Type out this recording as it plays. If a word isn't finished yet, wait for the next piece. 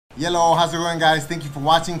Hello, how's it going, guys? Thank you for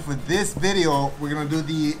watching. For this video, we're gonna do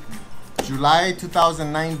the July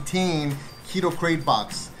 2019 Keto Crate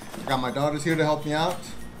box. I got my daughters here to help me out.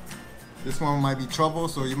 This one might be trouble,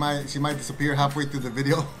 so she might disappear halfway through the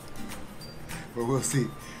video, but we'll see.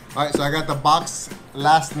 All right, so I got the box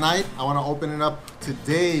last night. I want to open it up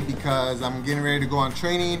today because I'm getting ready to go on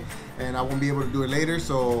training, and I won't be able to do it later.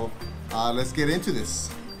 So let's get into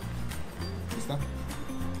this.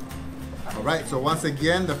 All right, so once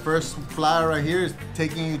again, the first flyer right here is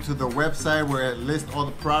taking you to the website where it lists all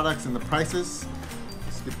the products and the prices.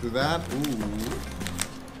 Skip through that. Ooh,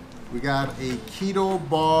 we got a keto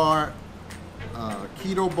bar,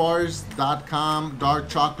 ketobars.com dark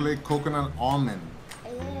chocolate coconut almond.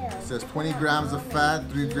 It says 20 grams of fat,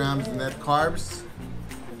 3 grams net carbs.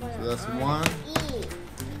 So that's one.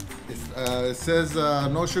 It says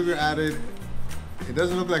no sugar added. It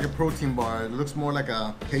doesn't look like a protein bar. It looks more like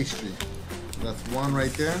a pastry. That's one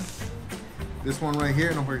right there. This one right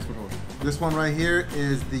here, no, this one right here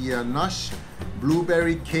is the Nush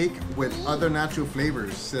blueberry cake with other natural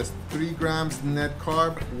flavors. It says 3 grams net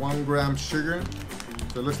carb, 1 gram sugar.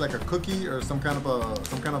 So it looks like a cookie or some kind of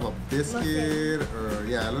a biscuit, or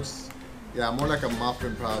yeah, it looks more like a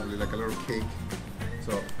muffin, probably like a little cake.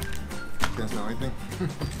 So can't smell anything.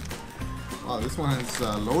 Oh, this one is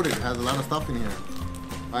loaded. It has a lot of stuff in here.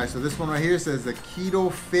 All right, so this one right here says the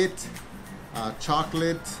Keto Fit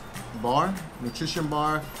chocolate bar, nutrition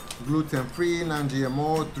bar, gluten-free,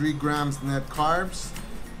 non-GMO, 3 grams net carbs.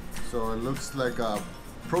 So it looks like a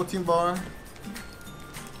protein bar.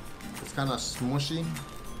 It's kind of smushy,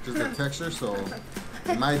 just the texture. So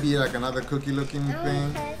it might be like another cookie-looking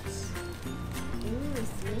thing.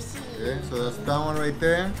 Okay, so that's that one right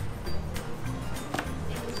there.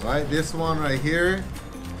 All right, this one right here.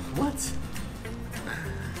 What?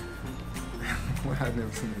 What? I've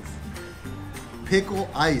never seen this. Pickle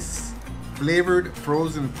ice flavored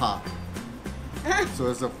frozen pop. So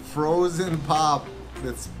it's a frozen pop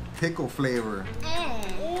that's pickle flavor.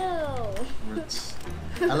 Which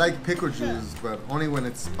I like pickle juice, but only when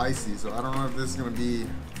it's spicy. So I don't know if this is gonna be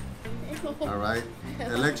all right.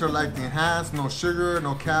 Electrolyte enhanced, no sugar,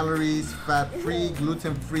 no calories, fat free,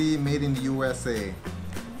 gluten free, made in the USA.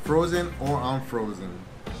 Frozen or unfrozen.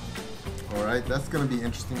 All right, that's gonna be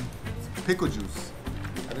interesting. It's pickle juice.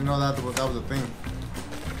 I didn't know that was a thing.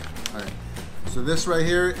 All right, so this right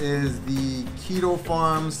here is the Keto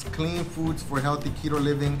Farms Clean Foods for Healthy Keto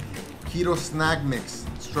Living Keto Snack Mix,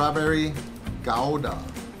 Strawberry Gouda.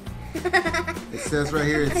 It says right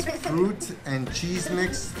here it's fruit and cheese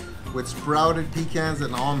mix with sprouted pecans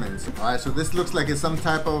and almonds. All right, so this looks like it's some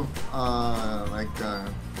type of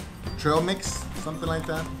trail mix, something like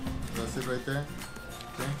that. That's it right there.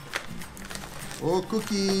 Okay. Oh,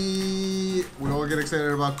 cookie! We all get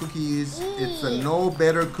excited about cookies. It's a No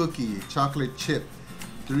Better cookie, chocolate chip.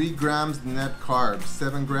 3 grams net carbs,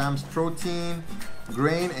 7 grams protein,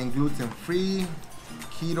 grain and gluten free.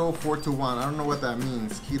 Keto 4-to-1. I don't know what that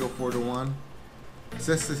means. Keto 4-to-1. It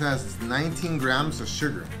says this has 19 grams of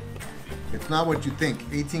sugar. It's not what you think.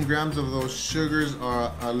 18 grams of those sugars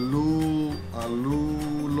are allulose,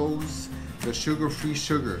 the sugar-free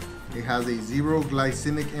sugar. It has a 0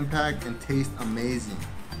 glycemic impact and tastes amazing.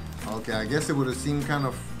 Okay, I guess it would have seemed kind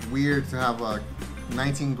of weird to have a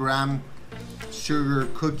 19-gram sugar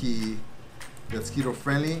cookie that's keto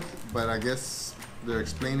friendly, but I guess they're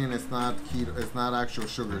explaining it's not keto, it's not actual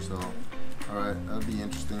sugar. So, all right, that'll be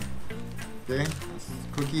interesting. Okay, this is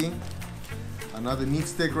cookie. Another meat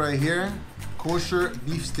stick right here, kosher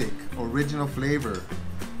beef stick, original flavor.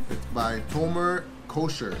 It's by Tomer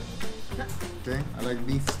Kosher. Okay, I like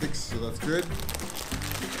beef sticks, so that's good.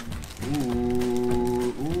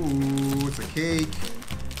 Ooh, it's a cake.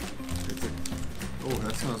 Oh,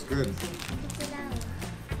 that smells good.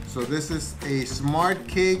 So this is a smart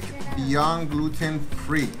cake beyond gluten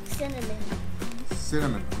free.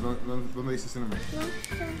 Cinnamon. Don't they say cinnamon?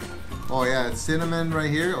 Oh yeah, it's cinnamon right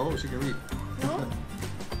here. Oh, she can read.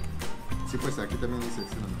 Sí, pues aquí también dice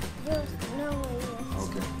cinnamon.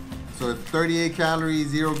 Okay. So it's 38 calories,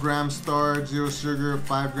 0 grams starch, 0 sugar,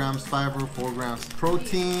 5 grams fiber, 4 grams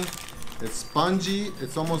protein. It's spongy.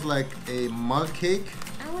 It's almost like a mug cake.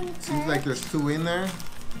 Seems like there's 2 in there.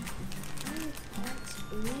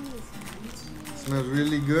 Smells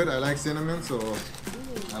really good. I like cinnamon, so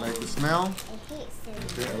I like the smell.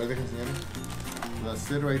 Okay, that's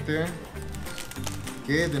it right there.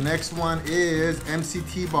 Okay, the next one is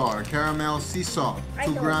MCT bar, caramel sea salt,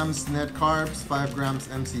 2 grams net carbs, 5 grams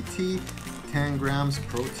MCT, 10 grams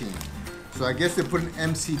protein. So I guess they put an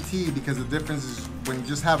MCT because the difference is when you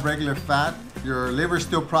just have regular fat, Your liver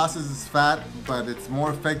still processes fat, but it's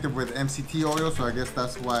more effective with MCT oil, so I guess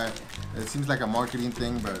that's why it seems like a marketing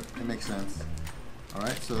thing, but it makes sense. All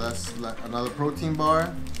right, so that's another protein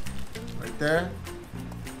bar right there.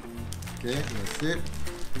 Okay, that's it.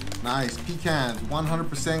 Nice, pecans,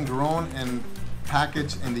 100% grown and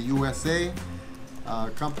packaged in the USA.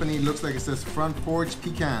 Company looks like it says Front Porch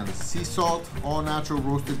Pecans, sea salt, all natural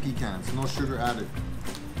roasted pecans, no sugar added.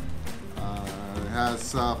 It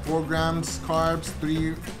has 4 grams carbs,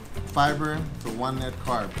 3 fiber, so 1 net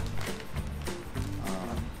carb.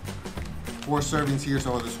 4 servings here,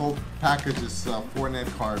 so this whole package is 4 net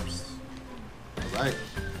carbs. All right,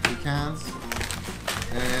 pecans.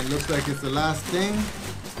 And looks like it's the last thing.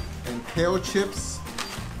 And kale chips,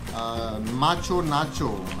 macho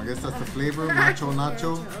nacho. I guess that's the flavor, macho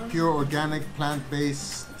nacho. Pure organic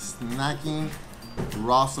plant-based snacking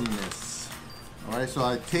awesomeness. All right, so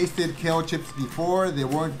I tasted kale chips before. They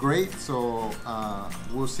weren't great, so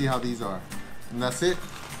we'll see how these are. And that's it.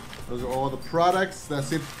 Those are all the products.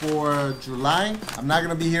 That's it for July. I'm not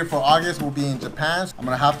gonna be here for August. We'll be in Japan. I'm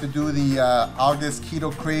gonna have to do the August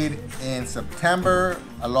Keto Crate in September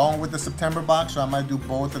along with the September box, so I might do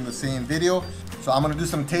both in the same video. So I'm gonna do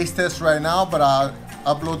some taste tests right now, but I'll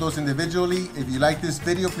upload those individually. If you like this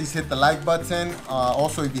video, please hit the like button.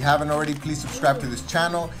 Also, if you haven't already, please subscribe to this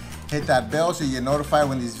channel. Hit that bell so you get notified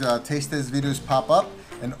when these taste test videos pop up.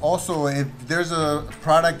 And also, if there's a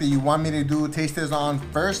product that you want me to do taste tests on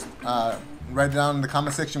first, write it down in the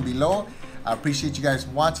comment section below. I appreciate you guys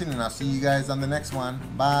watching, and I'll see you guys on the next one.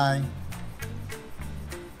 Bye.